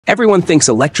Everyone thinks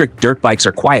electric dirt bikes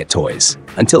are quiet toys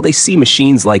until they see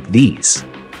machines like these.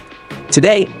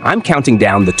 Today, I'm counting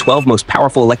down the 12 most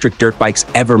powerful electric dirt bikes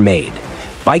ever made.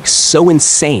 Bikes so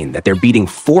insane that they're beating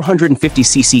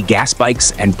 450cc gas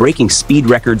bikes and breaking speed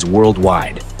records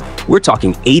worldwide. We're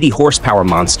talking 80 horsepower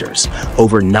monsters,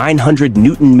 over 900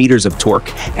 Newton meters of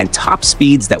torque, and top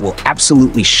speeds that will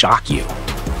absolutely shock you.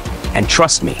 And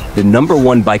trust me, the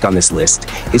 #1 bike on this list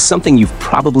is something you've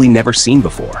probably never seen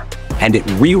before, and it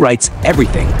rewrites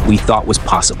everything we thought was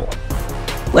possible.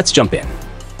 Let's jump in.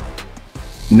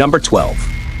 Number 12,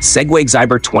 Segway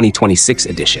Xyber 2026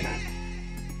 Edition.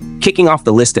 Kicking off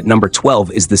the list at number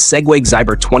 12 is the Segway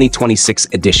Xyber 2026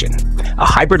 Edition, a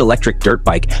hybrid electric dirt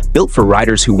bike built for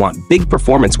riders who want big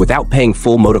performance without paying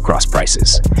full motocross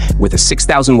prices. With a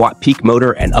 6,000-watt peak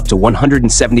motor and up to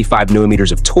 175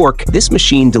 millimeters of torque, this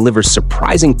machine delivers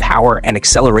surprising power and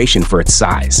acceleration for its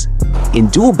size. In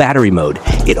dual battery mode,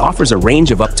 it offers a range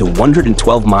of up to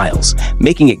 112 miles,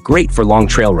 making it great for long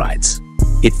trail rides.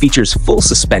 It features full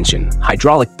suspension,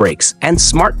 hydraulic brakes, and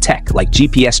smart tech like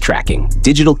GPS tracking,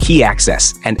 digital key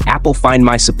access, and Apple Find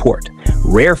My support,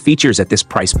 rare features at this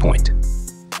price point.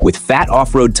 With fat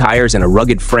off-road tires and a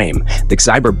rugged frame, the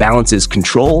Xyber balances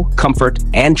control, comfort,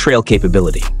 and trail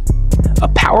capability. A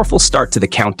powerful start to the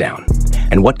countdown,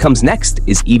 and what comes next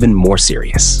is even more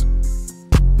serious.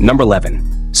 Number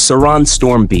 11, Sur Ron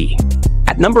Storm Bee.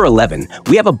 At number 11,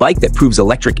 we have a bike that proves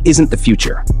electric isn't the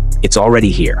future. It's already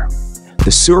here.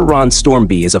 The Sur Ron Storm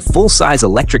Bee is a full-size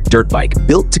electric dirt bike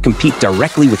built to compete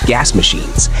directly with gas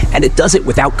machines, and it does it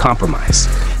without compromise.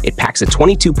 It packs a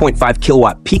 22.5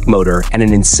 kilowatt peak motor and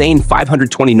an insane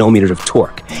 520 millimeters of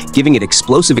torque, giving it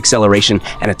explosive acceleration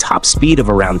and a top speed of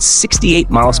around 68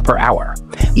 miles per hour,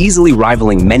 easily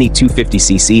rivaling many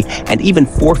 250cc and even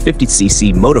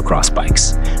 450cc motocross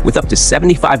bikes. With up to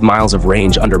 75 miles of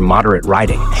range under moderate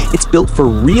riding, it's built for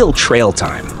real trail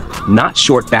time, not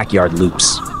short backyard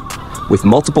loops. With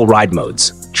multiple ride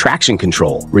modes, traction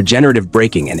control, regenerative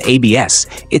braking, and ABS,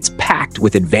 it's packed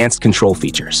with advanced control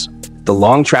features. The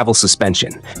long travel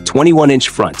suspension, 21-inch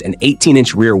front and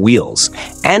 18-inch rear wheels,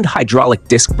 and hydraulic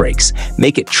disc brakes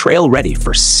make it trail-ready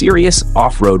for serious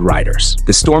off-road riders.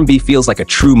 The Storm Bee feels like a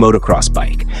true motocross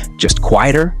bike, just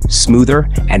quieter, smoother,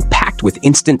 and packed with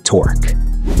instant torque.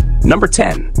 Number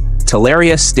 10,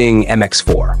 Talaria Sting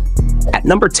MX4. At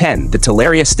number 10, the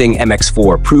Talaria Sting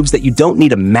MX4 proves that you don't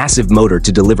need a massive motor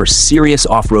to deliver serious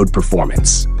off-road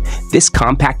performance. This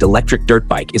compact electric dirt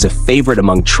bike is a favorite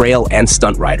among trail and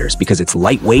stunt riders because it's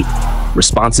lightweight,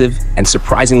 responsive, and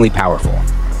surprisingly powerful.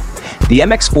 The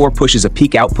MX4 pushes a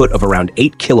peak output of around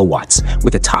 8 kilowatts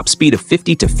with a top speed of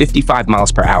 50 to 55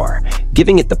 miles per hour,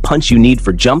 giving it the punch you need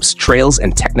for jumps, trails,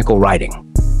 and technical riding.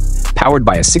 Powered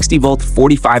by a 60-volt,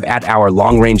 45-watt-hour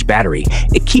long-range battery,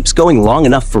 it keeps going long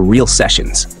enough for real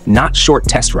sessions, not short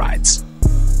test rides.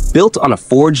 Built on a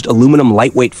forged aluminum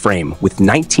lightweight frame with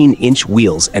 19-inch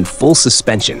wheels and full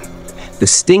suspension, the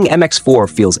Sting MX4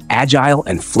 feels agile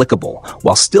and flickable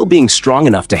while still being strong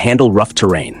enough to handle rough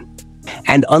terrain.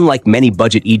 And unlike many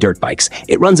budget e-dirt bikes,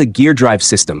 it runs a gear drive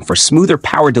system for smoother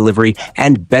power delivery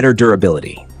and better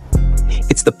durability.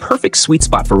 It's the perfect sweet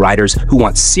spot for riders who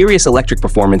want serious electric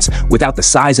performance without the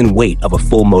size and weight of a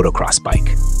full motocross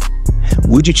bike.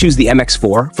 Would you choose the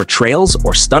MX4 for trails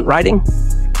or stunt riding?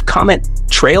 Comment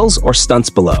trails or stunts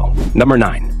below. Number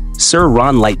 9, Sur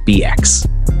Ron Light BX.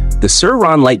 The Sur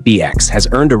Ron Light BX has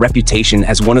earned a reputation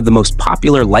as one of the most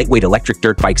popular lightweight electric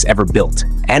dirt bikes ever built,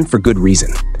 and for good reason.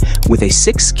 With a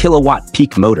 6 kilowatt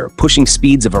peak motor pushing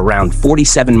speeds of around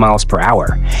 47 miles per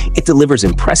hour, it delivers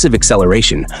impressive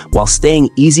acceleration while staying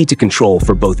easy to control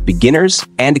for both beginners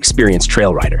and experienced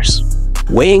trail riders.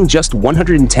 Weighing just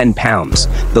 110 pounds,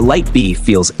 the Light Bee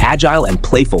feels agile and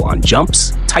playful on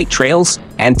jumps, tight trails,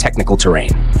 and technical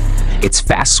terrain. Its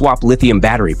fast-swap lithium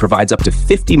battery provides up to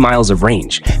 50 miles of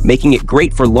range, making it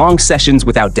great for long sessions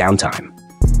without downtime.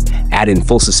 Add in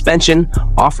full suspension,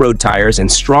 off-road tires,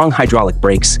 and strong hydraulic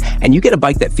brakes, and you get a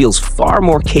bike that feels far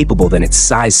more capable than its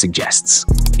size suggests.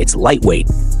 It's lightweight,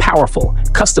 powerful,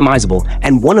 customizable,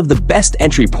 and one of the best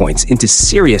entry points into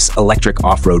serious electric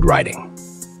off-road riding.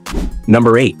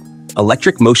 Number 8,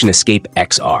 Electric Motion Escape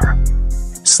XR.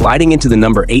 Sliding into the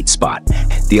number 8 spot,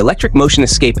 the Electric Motion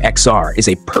Escape XR is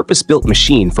a purpose-built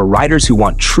machine for riders who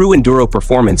want true enduro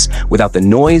performance without the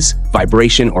noise,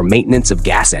 vibration, or maintenance of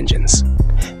gas engines.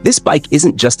 This bike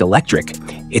isn't just electric,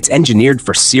 it's engineered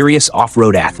for serious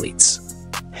off-road athletes.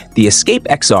 The Escape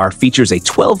XR features a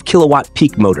 12 kilowatt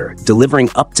peak motor delivering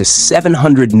up to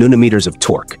 700 newton-meters of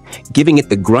torque, giving it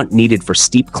the grunt needed for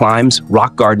steep climbs,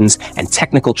 rock gardens, and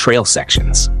technical trail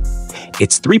sections.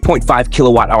 Its 3.5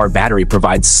 kilowatt-hour battery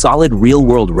provides solid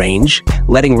real-world range,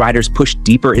 letting riders push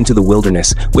deeper into the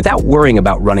wilderness without worrying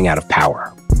about running out of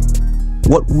power.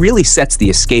 What really sets the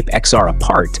Escape XR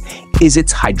apart is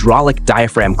its hydraulic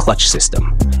diaphragm clutch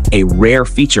system, a rare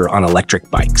feature on electric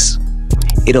bikes.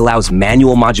 It allows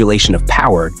manual modulation of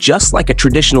power just like a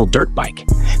traditional dirt bike,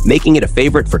 making it a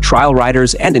favorite for trail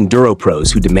riders and enduro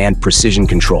pros who demand precision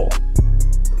control.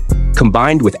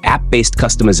 Combined with app-based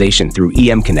customization through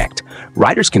EM Connect,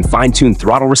 riders can fine-tune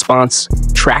throttle response,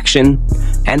 traction,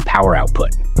 and power output.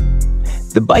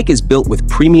 The bike is built with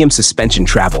premium suspension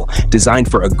travel designed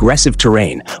for aggressive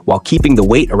terrain while keeping the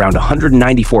weight around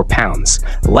 194 pounds,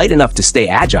 light enough to stay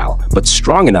agile but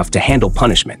strong enough to handle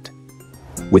punishment.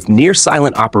 With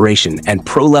near-silent operation and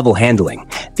pro-level handling,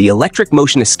 the Electric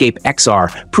Motion Escape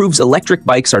XR proves electric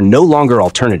bikes are no longer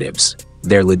alternatives.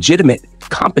 They're legitimate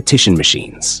competition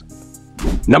machines.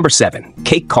 Number 7.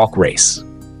 Kalk Race.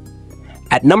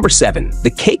 At number 7,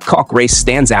 the Kalk Race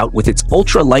stands out with its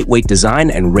ultra-lightweight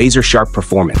design and razor-sharp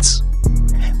performance.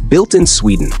 Built in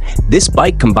Sweden, this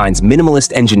bike combines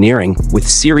minimalist engineering with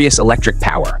serious electric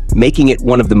power, making it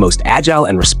one of the most agile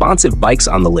and responsive bikes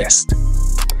on the list.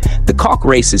 The Kalk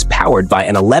Race is powered by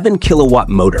an 11-kilowatt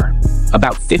motor,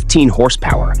 about 15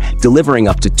 horsepower, delivering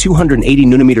up to 280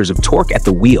 newton-meters of torque at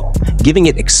the wheel, giving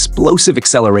it explosive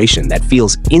acceleration that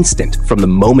feels instant from the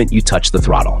moment you touch the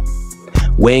throttle.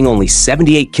 Weighing only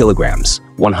 78 kilograms,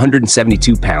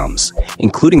 172 pounds,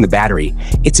 including the battery,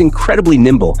 it's incredibly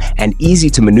nimble and easy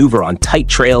to maneuver on tight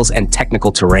trails and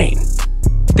technical terrain.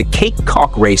 The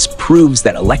Kalk Race proves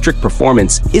that electric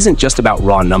performance isn't just about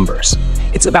raw numbers.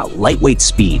 It's about lightweight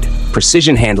speed,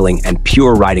 precision handling, and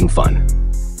pure riding fun.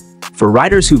 For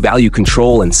riders who value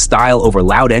control and style over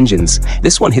loud engines,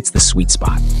 this one hits the sweet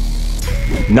spot.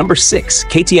 Number 6.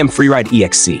 KTM Freeride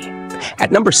EX-C.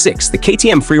 At number 6, the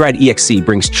KTM Freeride EX-C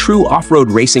brings true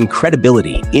off-road racing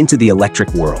credibility into the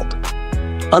electric world.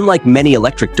 Unlike many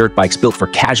electric dirt bikes built for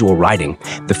casual riding,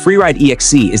 the Freeride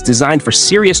EX-C is designed for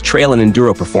serious trail and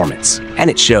enduro performance, and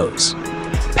it shows.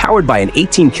 Powered by an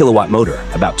 18-kilowatt motor,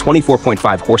 about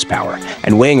 24.5 horsepower,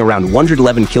 and weighing around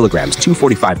 111 kilograms,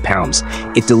 245 pounds,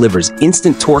 it delivers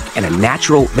instant torque and a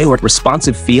natural,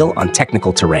 responsive feel on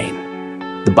technical terrain.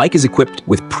 The bike is equipped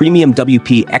with premium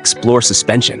WP Explore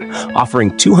suspension,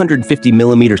 offering 250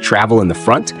 millimeters travel in the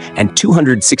front and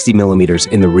 260 millimeters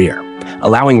in the rear,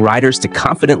 allowing riders to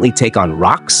confidently take on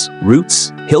rocks,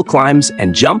 roots, hill climbs,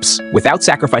 and jumps without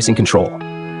sacrificing control.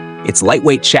 Its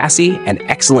lightweight chassis and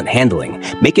excellent handling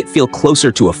make it feel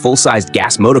closer to a full-sized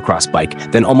gas motocross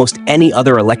bike than almost any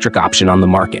other electric option on the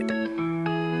market.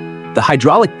 The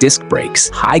hydraulic disc brakes,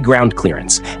 high ground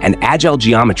clearance, and agile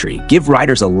geometry give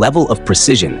riders a level of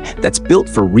precision that's built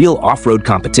for real off-road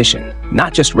competition,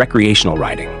 not just recreational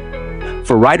riding.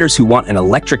 For riders who want an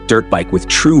electric dirt bike with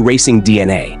true racing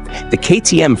DNA, the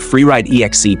KTM Freeride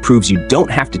EX-C proves you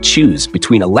don't have to choose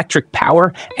between electric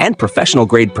power and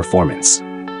professional-grade performance.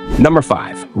 Number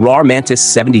 5. Raw Mantis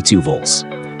 72 volts.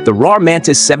 The Raw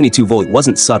Mantis 72 volt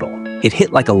wasn't subtle. It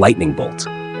hit like a lightning bolt.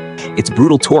 Its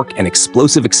brutal torque and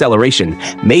explosive acceleration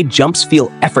made jumps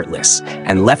feel effortless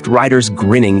and left riders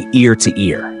grinning ear to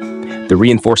ear. The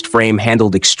reinforced frame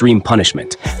handled extreme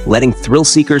punishment, letting thrill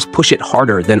seekers push it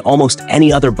harder than almost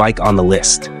any other bike on the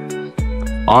list.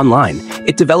 Online,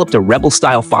 it developed a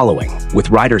rebel-style following, with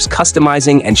riders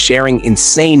customizing and sharing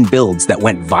insane builds that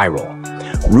went viral.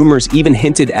 Rumors even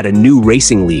hinted at a new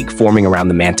racing league forming around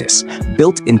the Mantis,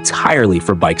 built entirely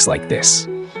for bikes like this.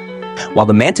 While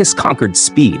the Mantis conquered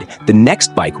speed, the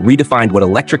next bike redefined what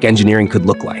electric engineering could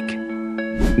look like.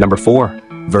 Number 4.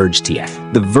 Verge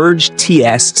TF. The Verge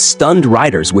TS stunned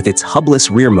riders with its hubless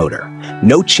rear motor.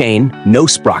 No chain, no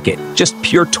sprocket, just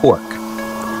pure torque.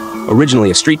 Originally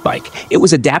a street bike, it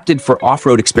was adapted for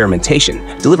off-road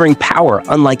experimentation, delivering power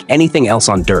unlike anything else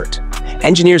on dirt.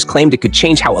 Engineers claimed it could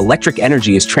change how electric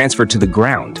energy is transferred to the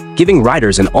ground, giving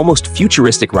riders an almost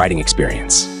futuristic riding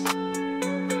experience.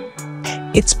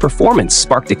 Its performance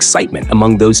sparked excitement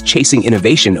among those chasing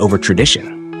innovation over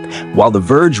tradition. While the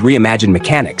Verge reimagined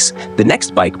mechanics, the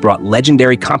next bike brought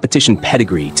legendary competition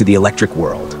pedigree to the electric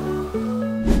world.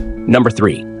 Number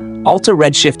 3. Alta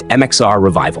Redshift MX4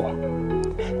 Revival.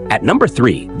 At number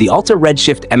 3, the Alta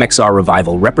Redshift MX4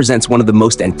 Revival represents one of the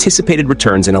most anticipated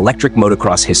returns in electric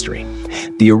motocross history.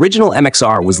 The original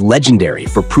MX4 was legendary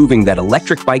for proving that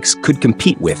electric bikes could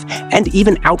compete with and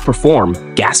even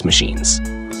outperform gas machines.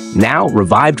 Now,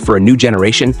 revived for a new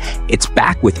generation, it's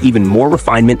back with even more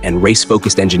refinement and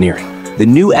race-focused engineering. The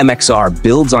new MX4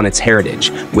 builds on its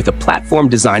heritage with a platform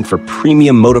designed for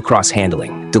premium motocross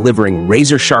handling, delivering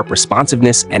razor-sharp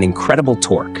responsiveness and incredible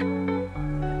torque.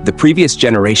 The previous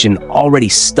generation already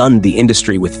stunned the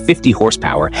industry with 50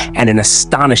 horsepower and an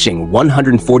astonishing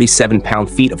 147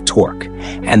 pound-feet of torque,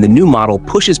 and the new model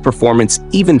pushes performance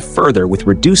even further with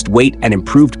reduced weight and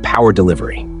improved power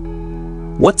delivery.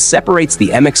 What separates the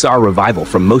MXR Revival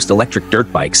from most electric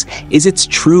dirt bikes is its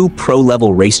true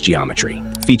pro-level race geometry,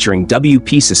 featuring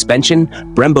WP suspension,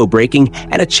 Brembo braking,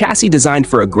 and a chassis designed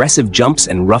for aggressive jumps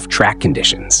and rough track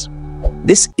conditions.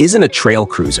 This isn't a trail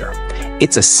cruiser.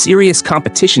 It's a serious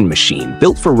competition machine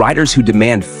built for riders who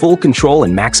demand full control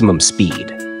and maximum speed.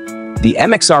 The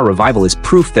MXR Revival is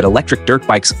proof that electric dirt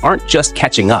bikes aren't just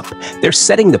catching up, they're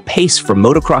setting the pace for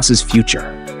motocross's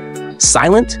future.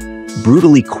 Silent,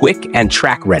 brutally quick, and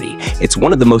track-ready, it's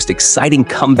one of the most exciting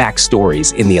comeback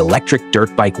stories in the electric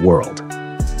dirt bike world.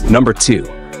 Number 2.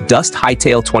 Dust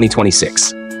Hightail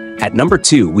 2026. At number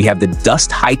 2, we have the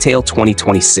Dust Hightail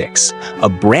 2026, a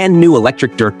brand new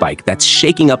electric dirt bike that's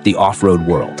shaking up the off-road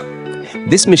world.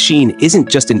 This machine isn't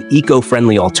just an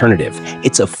eco-friendly alternative,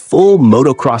 it's a full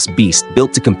motocross beast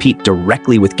built to compete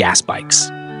directly with gas bikes.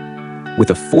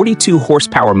 With a 42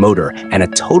 horsepower motor and a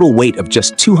total weight of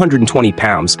just 220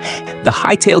 pounds, the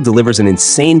Hightail delivers an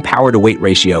insane power-to-weight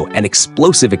ratio and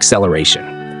explosive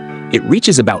acceleration. It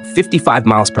reaches about 55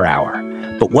 miles per hour.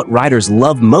 But what riders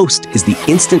love most is the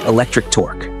instant electric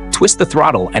torque. Twist the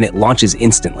throttle and it launches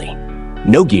instantly.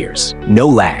 No gears, no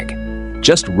lag,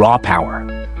 just raw power.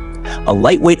 A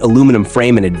lightweight aluminum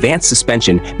frame and advanced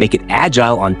suspension make it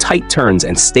agile on tight turns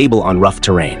and stable on rough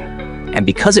terrain. And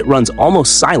because it runs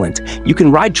almost silent, you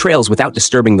can ride trails without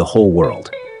disturbing the whole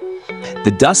world.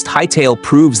 The Dust Hightail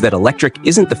proves that electric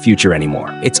isn't the future anymore.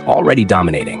 It's already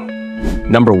dominating.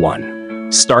 Number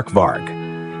 1. Stark VARG.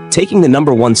 Taking the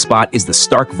number 1 spot is the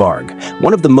Stark VARG,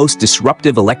 one of the most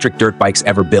disruptive electric dirt bikes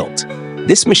ever built.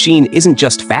 This machine isn't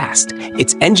just fast,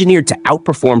 it's engineered to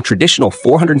outperform traditional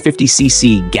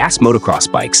 450cc gas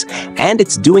motocross bikes, and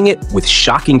it's doing it with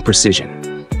shocking precision.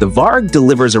 The VARG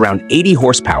delivers around 80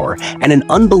 horsepower and an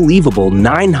unbelievable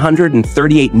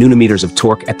 938 newton-meters of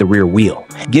torque at the rear wheel,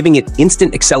 giving it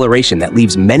instant acceleration that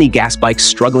leaves many gas bikes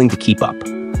struggling to keep up.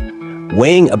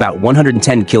 Weighing about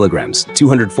 110 kilograms,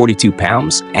 242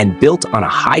 pounds, and built on a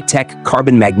high-tech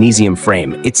carbon magnesium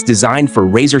frame, it's designed for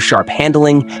razor-sharp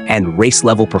handling and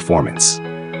race-level performance.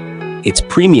 Its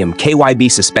premium KYB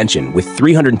suspension with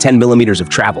 310 millimeters of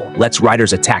travel lets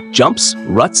riders attack jumps,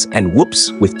 ruts, and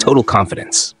whoops with total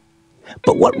confidence.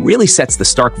 But what really sets the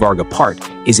Stark VARG apart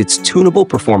is its tunable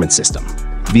performance system.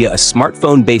 Via a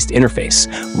smartphone-based interface,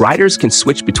 riders can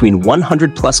switch between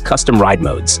 100-plus custom ride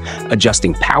modes,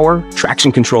 adjusting power,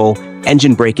 traction control,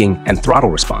 engine braking, and throttle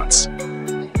response.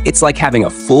 It's like having a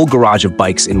full garage of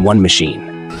bikes in one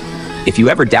machine. If you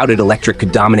ever doubted electric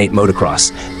could dominate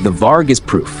motocross, the VARG is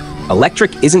proof.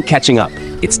 Electric isn't catching up,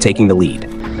 it's taking the lead.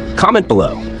 Comment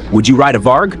below, would you ride a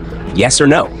VARG? Yes or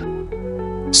no?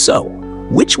 So,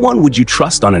 which one would you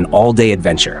trust on an all-day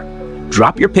adventure?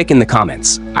 Drop your pick in the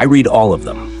comments. I read all of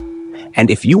them.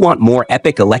 And if you want more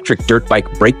epic electric dirt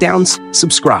bike breakdowns,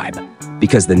 subscribe,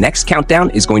 because the next countdown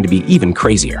is going to be even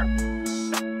crazier.